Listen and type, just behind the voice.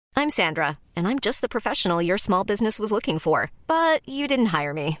I'm Sandra, and I'm just the professional your small business was looking for. But you didn't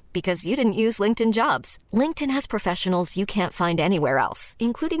hire me because you didn't use LinkedIn Jobs. LinkedIn has professionals you can't find anywhere else,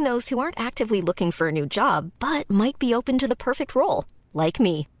 including those who aren't actively looking for a new job, but might be open to the perfect role, like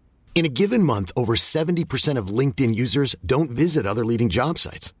me. In a given month, over 70% of LinkedIn users don't visit other leading job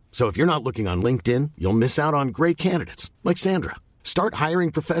sites. So if you're not looking on LinkedIn, you'll miss out on great candidates like Sandra. Start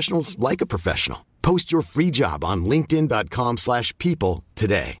hiring professionals like a professional. Post your free job on linkedin.com/people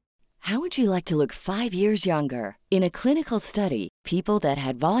today. How would you like to look 5 years younger? In a clinical study, people that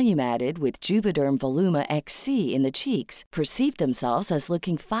had volume added with Juvederm Voluma XC in the cheeks perceived themselves as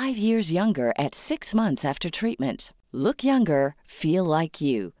looking 5 years younger at 6 months after treatment. Look younger, feel like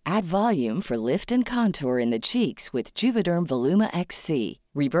you. Add volume for lift and contour in the cheeks with Juvederm Voluma XC.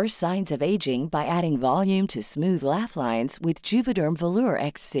 Reverse signs of aging by adding volume to smooth laugh lines with Juvederm Volure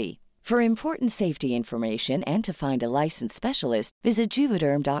XC. For important safety information and to find a licensed specialist, visit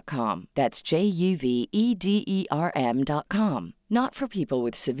Juvederm.com. That's JUVEDERM.com. Not for people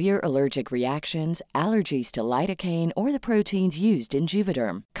with severe allergic reactions, allergies to lidocaine, or the proteins used in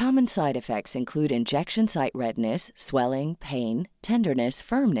Juvederm. Common side effects include injection site redness, swelling, pain, tenderness,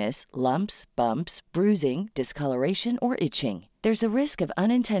 firmness, lumps, bumps, bruising, discoloration, or itching. There's a risk of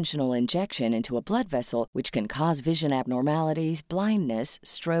unintentional injection into a blood vessel, which can cause vision abnormalities, blindness,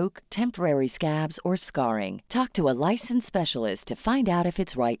 stroke, temporary scabs, or scarring. Talk to a licensed specialist to find out if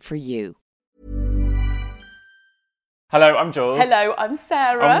it's right for you. Hello, I'm Jules. Hello, I'm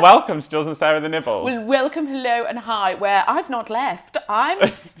Sarah. And welcome to Jules and Sarah the Nibble. Well, welcome, hello, and hi, where I've not left. I'm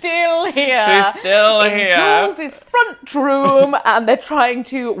still here. She's still here. Jules' front room, and they're trying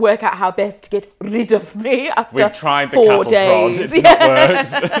to work out how best to get rid of me after 4 days. We've tried the cattle prod, it's not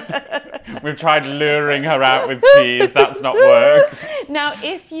worked. We've tried luring her out with cheese, that's not worked. Now,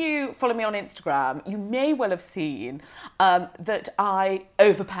 if you follow me on Instagram, you may well have seen that I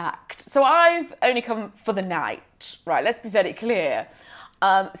overpacked. So I've only come for the night. Right, let's be very clear.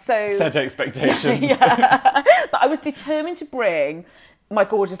 Set expectations. Yeah. But I was determined to bring my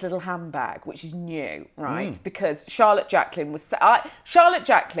gorgeous little handbag, which is new, right? Because Charlotte Jacqueline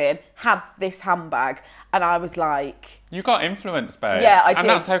had this handbag, and I was like... You got influenced, babe. Yeah, I did. And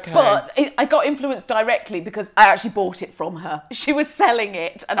that's okay. But I got influenced directly because I actually bought it from her. She was selling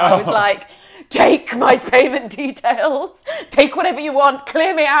it, and I was like, take my payment details, take whatever you want,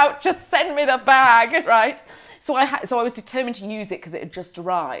 clear me out, just send me the bag, right? So I was determined to use it because it had just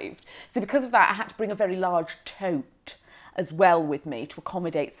arrived. So because of that, I had to bring a very large tote as well with me to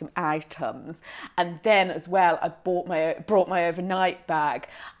accommodate some items. And then as well, I brought my overnight bag.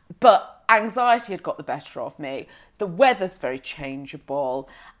 But anxiety had got the better of me. The weather's very changeable.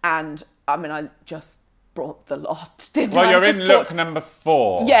 And I mean, I just brought the lot, didn't I? Well, you're in look number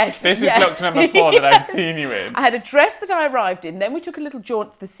 4. Yes. This is look number 4 that I've seen you in. I had a dress that I arrived in. Then we took a little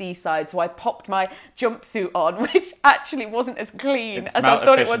jaunt to the seaside, so I popped my jumpsuit on, which actually wasn't as clean as I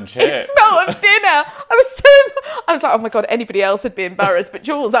thought it was. It smelled of dinner. I was like, oh my God, anybody else would be embarrassed, but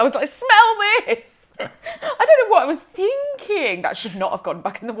Jules, I was like, smell this. I don't know what I was thinking. That should not have gone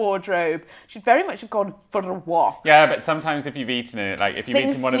back in the wardrobe. Should very much have gone for a walk. Yeah, but sometimes if you've eaten in it, like if you've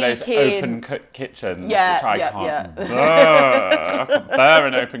eaten one of those open kitchens, which I can't I can't bear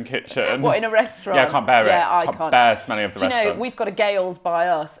an open kitchen. What, in a restaurant? Yeah, I can't bear it. I can't bear smelling of the restaurant. You know, we've got a Gales by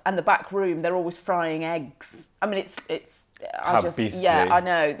us, and the back room, they're always frying eggs. I mean, it's beastly. Yeah, I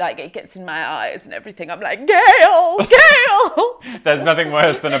know. Like, it gets in my eyes and everything. I'm like, Gail! There's nothing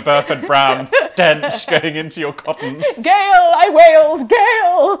worse than a Burford Brown stench going into your cottons. Gail, I wailed,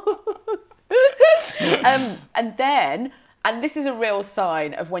 Gail! And this is a real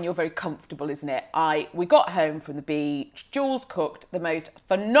sign of when you're very comfortable, isn't it? We got home from the beach. Jules cooked the most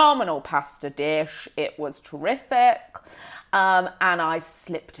phenomenal pasta dish. It was terrific. And I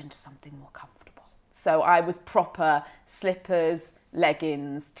slipped into something more comfortable. So I was proper slippers,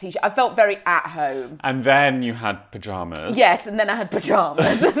 leggings, t-shirt. I felt very at home. And then you had pyjamas. Yes, and then I had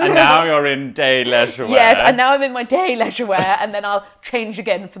pyjamas. And now you're in day leisure wear. Yes, and now I'm in my day leisure wear, and then I'll change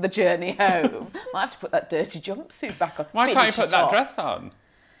again for the journey home. Might have to put that dirty jumpsuit back on. Why can't you put that dress on?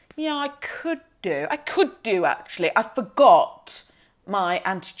 Yeah, I could do, actually. I forgot my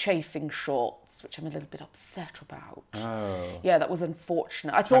anti-chafing shorts, which I'm a little bit upset about. Oh. Yeah, that was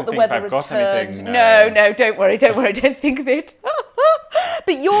unfortunate. I thought the weather had turned. Anything, no, don't worry, don't think of it.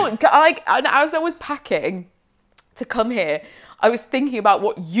 But as I was packing to come here, I was thinking about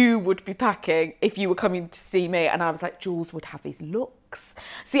what you would be packing if you were coming to see me, and I was like, Jules would have his look. looks.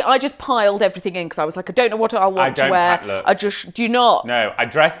 See, I just piled everything in because I was like, I don't know what I want to wear. Pack looks. Do you not? No, I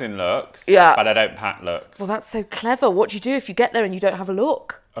dress in looks, but I don't pack looks. Well, that's so clever. What do you do if you get there and you don't have a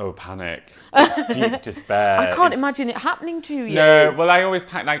look? Oh, panic. It's deep despair. I can't imagine it happening to you. No, well, I always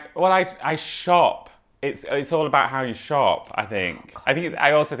pack, I shop. It's all about how you shop, I think.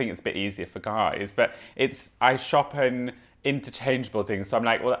 I also think it's a bit easier for guys, but I shop in interchangeable things. So I'm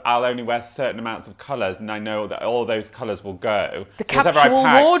like, well, I'll only wear certain amounts of colours, and I know that all those colours will go. The capsule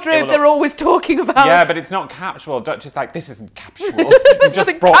wardrobe they're always talking about. Yeah, but it's not capsule. Just like, this isn't capsule. You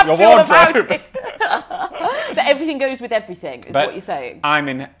just brought your wardrobe. That everything goes with everything, is what you're saying.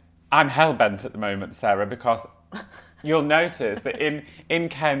 I'm hell-bent at the moment, Sarah, because you'll notice that in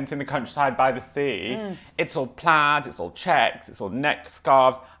Kent, in the countryside by the sea, it's all plaid, it's all checks, it's all neck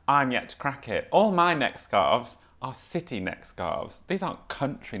scarves. I'm yet to crack it. All my neck scarves are city neck scarves. These aren't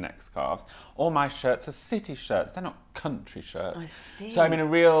country neck scarves. All my shirts are city shirts. They're not country shirts. I see. So I'm in a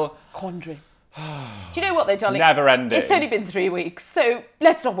real quandary. Do you know what, though, darling? It's never ending. It's only been 3 weeks, so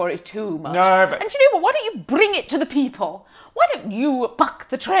let's not worry too much. No, but... And do you know what? Why don't you bring it to the people? Why don't you buck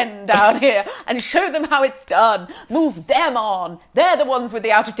the trend down here and show them how it's done? Move them on. They're the ones with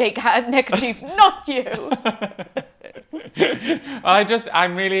the out-of-date neckerchiefs, not you.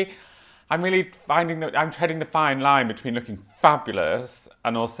 I'm really finding that I'm treading the fine line between looking fabulous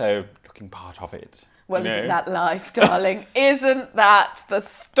and also looking part of it. Well, isn't that life, darling? Isn't that the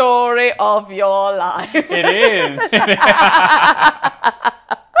story of your life? It is.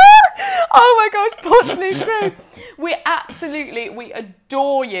 Oh my gosh, Portsley Crew. We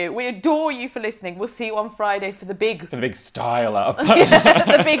adore you. We adore you for listening. We'll see you on Friday for the big style up.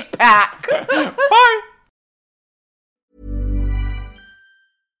 The big pack. Bye.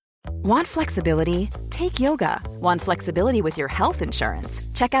 Want flexibility? Take yoga. Want flexibility with your health insurance?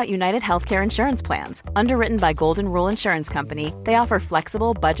 Check out United Healthcare Insurance Plans. Underwritten by Golden Rule Insurance Company, they offer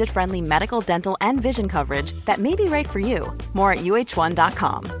flexible, budget-friendly medical, dental, and vision coverage that may be right for you. More at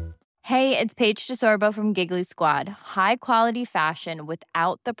uh1.com. Hey, it's Paige DeSorbo from Giggly Squad. High quality fashion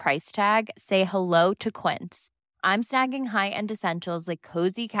without the price tag. Say hello to Quince. I'm snagging high-end essentials like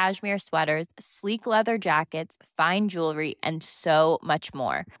cozy cashmere sweaters, sleek leather jackets, fine jewelry, and so much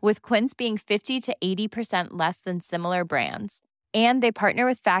more. With Quince being 50 to 80% less than similar brands. And they partner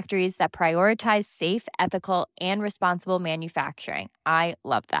with factories that prioritize safe, ethical, and responsible manufacturing. I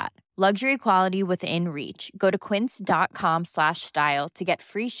love that. Luxury quality within reach. Go to quince.com/style to get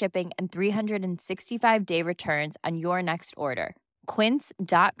free shipping and 365-day returns on your next order.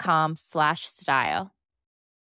 Quince.com/style.